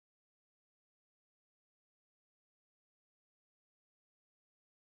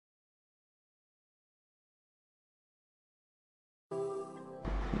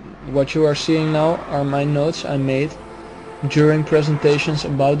what you are seeing now are my notes I made during presentations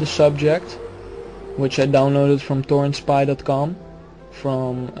about the subject, which I downloaded from torrentspy.com,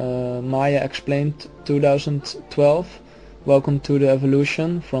 from Maya Explained 2012, Welcome to the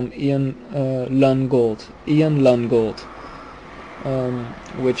Evolution, from Ian Lungold,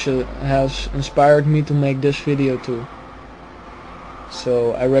 which has inspired me to make this video too.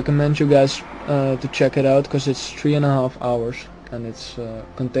 So I recommend you guys to check it out, because it's 3.5 hours and it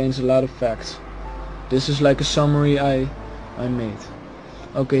contains a lot of facts. This is like a summary I made.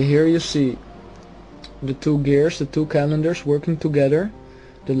 Okay, here you see the two gears, the two calendars working together.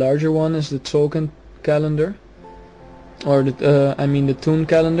 The larger one is the token calendar, or the tune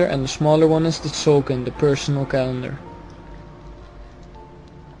calendar, and the smaller one is the token, the personal calendar.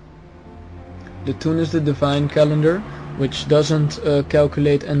 The tune is the divine calendar, which doesn't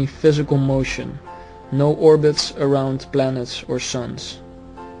calculate any physical motion, no orbits around planets or suns.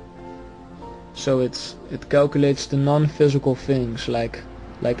 So it calculates the non-physical things like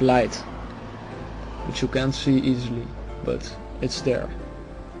light, which you can't see easily, but it's there.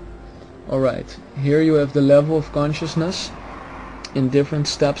 Alright, here you have the level of consciousness in different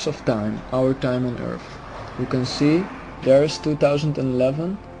steps of time, our time on Earth. You can see there is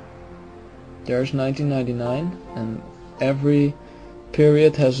 2011, there is 1999, and every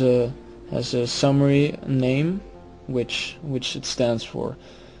period has a summary name which it stands for.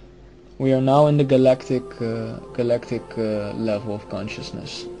 We are now in the galactic level of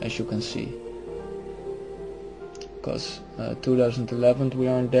consciousness, as you can see. Because 2011 we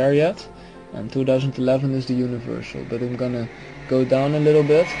aren't there yet, and 2011 is the universal. But I'm gonna go down a little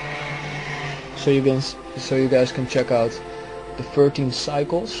bit, so you guys can check out the 13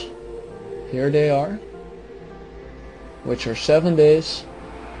 cycles. Here they are, which are 7 days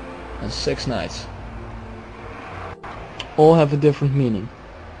and 6 nights. All have a different meaning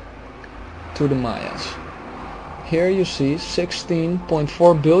to the Mayas. Here you see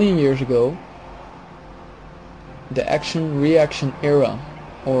 16.4 billion years ago, the action-reaction era,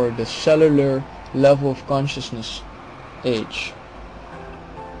 or the cellular level of consciousness age.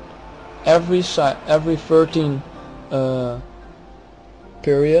 Every 13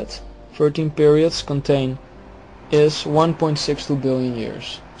 periods contain is 1.62 billion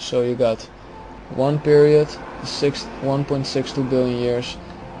years. So you got one period, 1.62 billion years,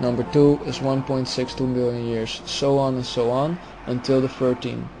 number 2 is 1.62 billion years, so on and so on, until the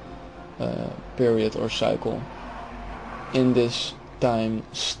 13 period or cycle in this time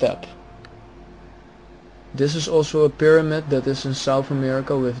step. This is also a pyramid that is in South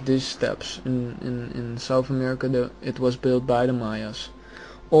America with these steps. In South America it was built by the Mayas.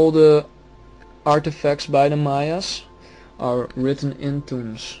 All the artifacts by the Mayas are written in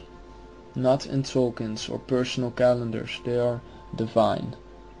tombs, not in tokens or personal calendars. They are divine.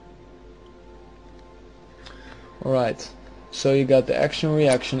 Alright, so you got the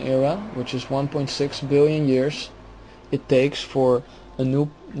action-reaction era, which is 1.6 billion years it takes for a new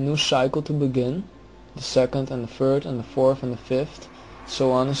cycle to begin, the second and the third and the fourth and the fifth,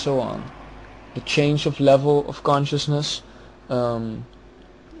 so on and so on. The change of level of consciousness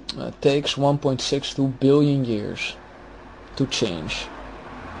takes 1.62 billion years to change.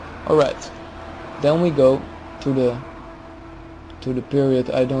 Alright, then we go to the period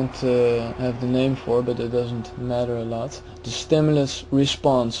I don't have the name for, but it doesn't matter a lot. The stimulus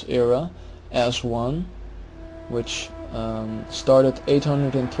response era, S1, which started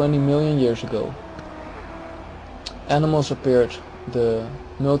 820 million years ago. Animals appeared, the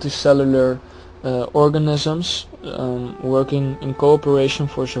multicellular organisms working in cooperation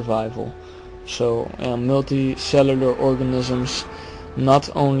for survival. So multicellular organisms, not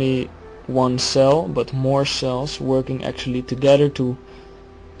only one cell but more cells working actually together to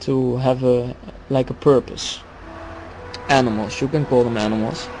have a purpose. Animals, you can call them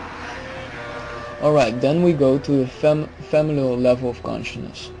animals. Alright, then we go to the familial level of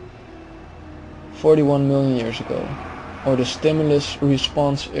consciousness, 41 million years ago, or the stimulus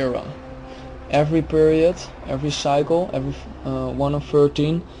response era. Every period, every cycle, every one of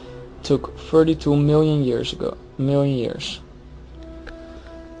 13 took 32 million years ago.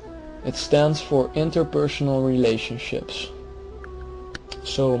 It stands for interpersonal relationships.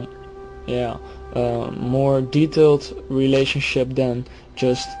 So, yeah, more detailed relationship than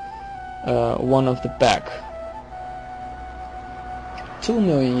just one of the pack. 2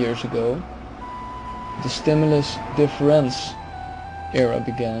 million years ago, the stimulus difference era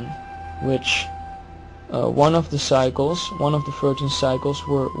began, which one of the 13 cycles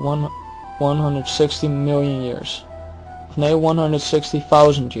were 160 million years. No,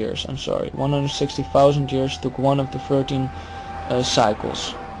 160,000 years, I'm sorry. 160,000 years took one of the 13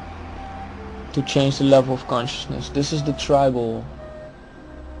 cycles. to change the level of consciousness. This is the tribal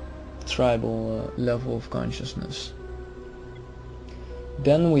level of consciousness.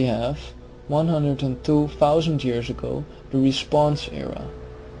 Then we have 102,000 years ago the response era.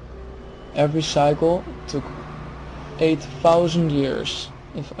 Every cycle took 8,000 years,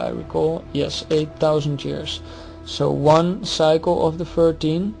 if I recall. Yes, 8,000 years. So one cycle of the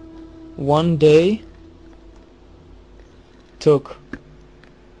 13, one day, took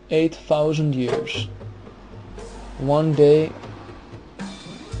 8,000 years. One day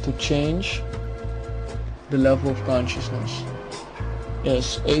to change the level of consciousness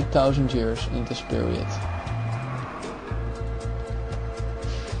is 8,000 years in this period.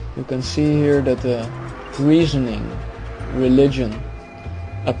 You can see here that the reasoning, religion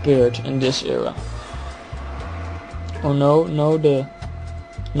appeared in this era. Oh no,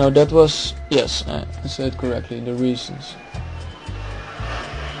 that was, yes, I said correctly, the reasons.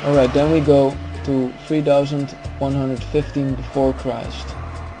 Alright, then we go to 3115 before Christ.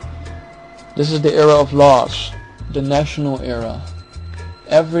 This is the era of laws, the national era.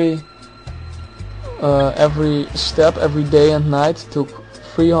 Every step, every day and night took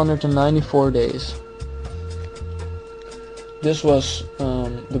 394 days. This was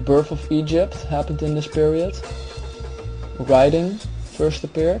the birth of Egypt happened in this period. Writing first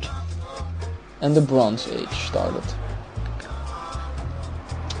appeared, and the Bronze Age started.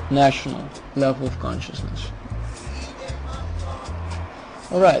 National level of consciousness.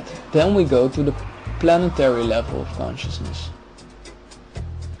 Alright, then we go to the planetary level of consciousness,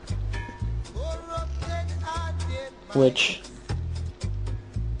 which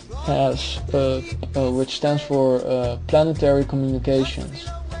stands for planetary communications.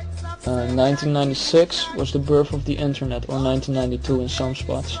 1996 was the birth of the internet, or 1992 in some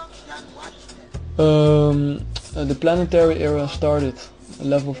spots. The planetary era started, the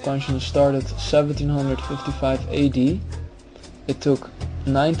level of consciousness started 1755 AD. It took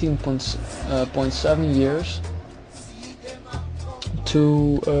 19.7 years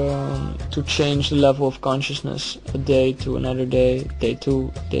to change the level of consciousness, a day to another day, day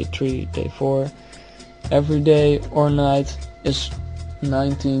 2, day 3, day 4. Every day or night is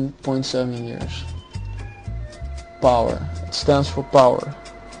 19.7 years. Power, it stands for power,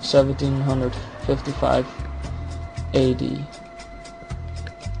 1755 AD.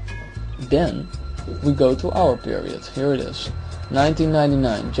 Then we go to our period. Here it is,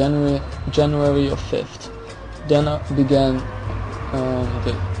 1999, January of 5th. Then began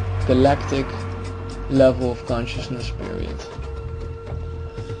the galactic level of consciousness period.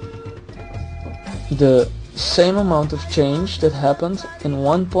 The same amount of change that happened in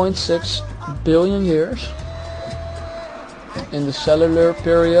 1.6 billion years in the cellular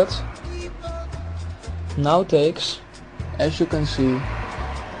period now takes, as you can see,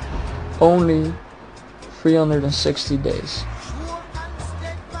 only 360 days.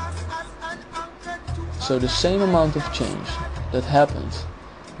 So the same amount of change that happened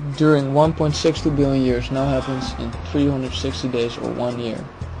during 1.62 billion years now happens in 360 days, or 1 year.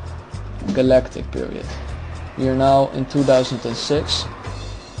 Galactic period. We are now in 2006.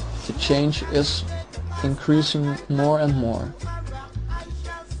 The change is increasing more and more.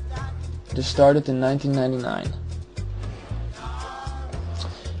 This started in 1999.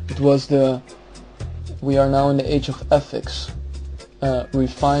 It was we are now in the age of ethics,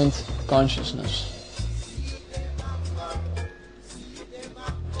 refined consciousness.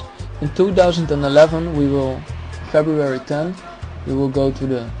 In 2011, February 10, we will go to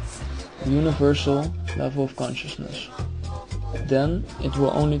the universal level of consciousness. Then it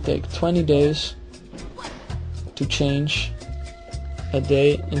will only take 20 days to change a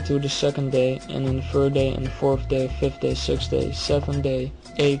day into the second day, and in the third day, and the fourth day, fifth day, sixth day, seventh day,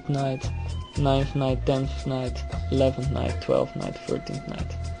 8th night, 9th night, 10th night, 11th night, 12th night, 13th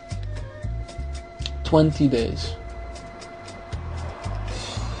night. 20 days.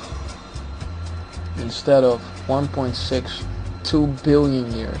 Instead of 1.62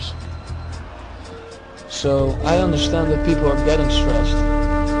 billion years. So I understand that people are getting stressed.